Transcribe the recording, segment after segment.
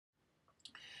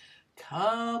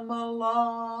Come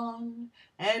along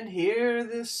and hear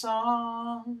this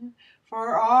song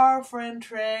for our friend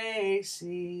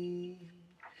Tracy.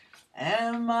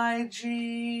 M-I-G.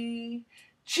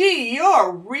 Gee,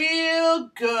 you're real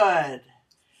good.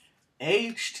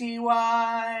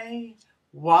 H-T-Y.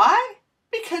 Why?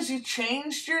 Because you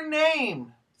changed your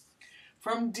name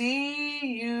from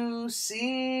D-U-C-K-S.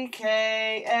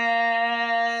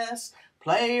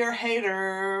 Player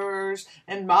haters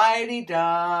and mighty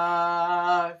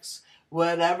ducks.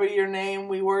 Whatever your name,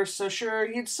 we were so sure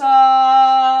you'd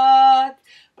suck.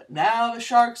 But now the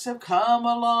Sharks have come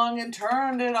along and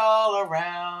turned it all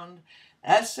around.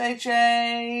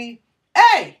 S-H-A.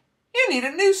 Hey, you need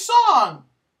a new song.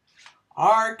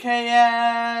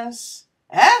 R-K-S.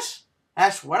 S?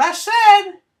 That's what I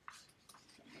said.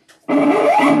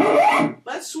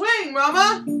 Let's swing,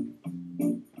 Mama.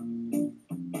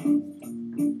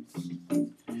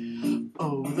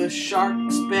 Oh, the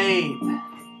Sharks, babe,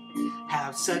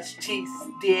 have such teeth,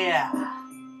 dear,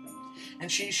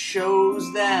 and she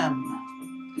shows them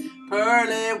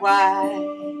pearly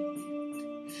white.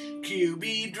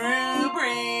 QB Drew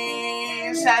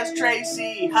Brees has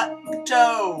Tracy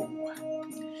Hutto,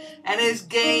 and his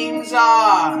games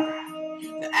are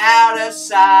out of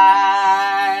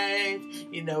sight.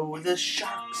 You know the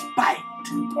Sharks bite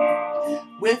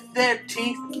with their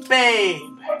teeth,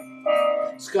 babe.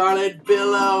 Scarlet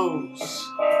billows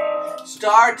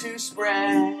start to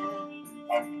spread.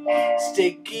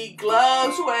 Sticky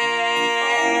gloves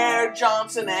wear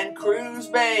Johnson and Cruz,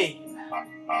 babe.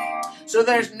 So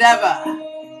there's never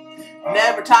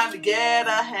time to get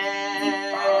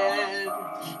ahead.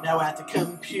 Now at the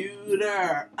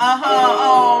computer,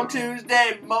 on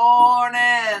Tuesday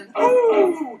morning,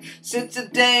 sits a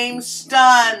dame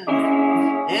stunned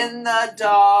in the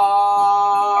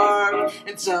dark,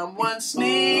 and someone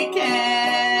sneaking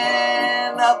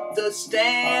up the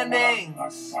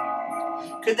standings.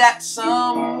 Could that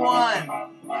someone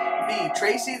be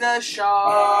Tracy the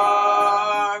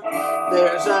Shark?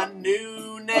 There's a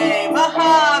new name,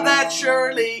 that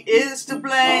surely is to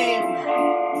blame.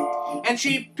 And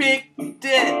she picked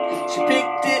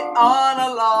it on a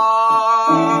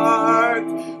lark.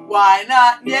 Why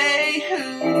not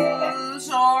yahoos,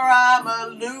 or I'm a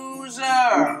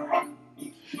loser?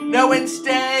 No,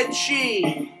 instead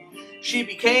she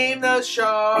became the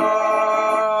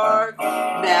Shark.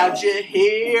 Now'd you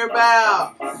hear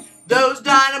about those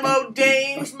Dynamo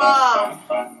dames, Mom?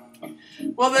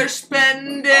 Well, they're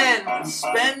spending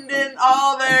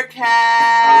all their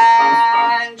cash,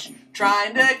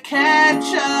 trying to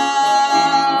catch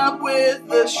up with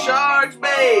the Sharks,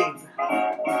 babe.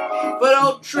 But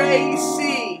old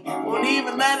Tracy won't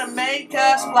even let him make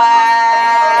a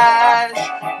splash.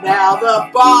 Now the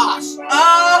boss,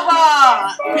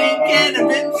 Pink and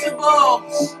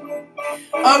Invincibles,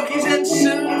 Okies and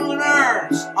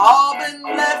Sooners, all been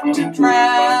left to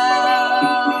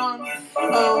drown.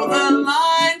 Oh, the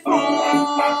line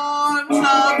forms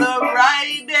on the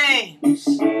right names.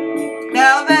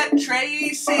 Now that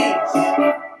Tracy's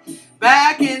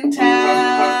back in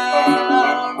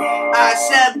town, I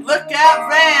said, look out,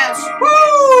 Vance.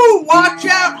 Woo! Watch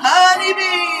out,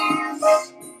 honeybees.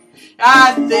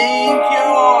 I think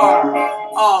you're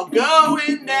all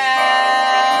going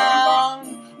down.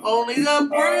 Only the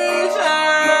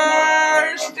bruisers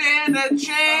stand a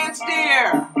chance,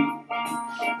 dear.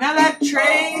 Now that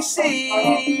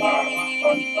Tracy's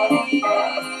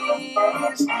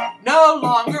no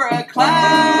longer a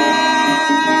clown.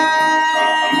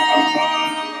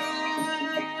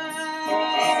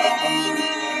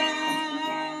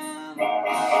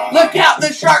 Look out,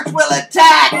 the Sharks will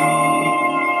attack!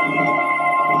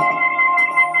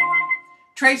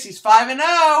 Tracy's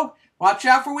 5-0. Watch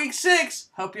out for week 6.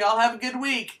 Hope you all have a good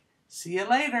week. See you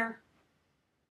later.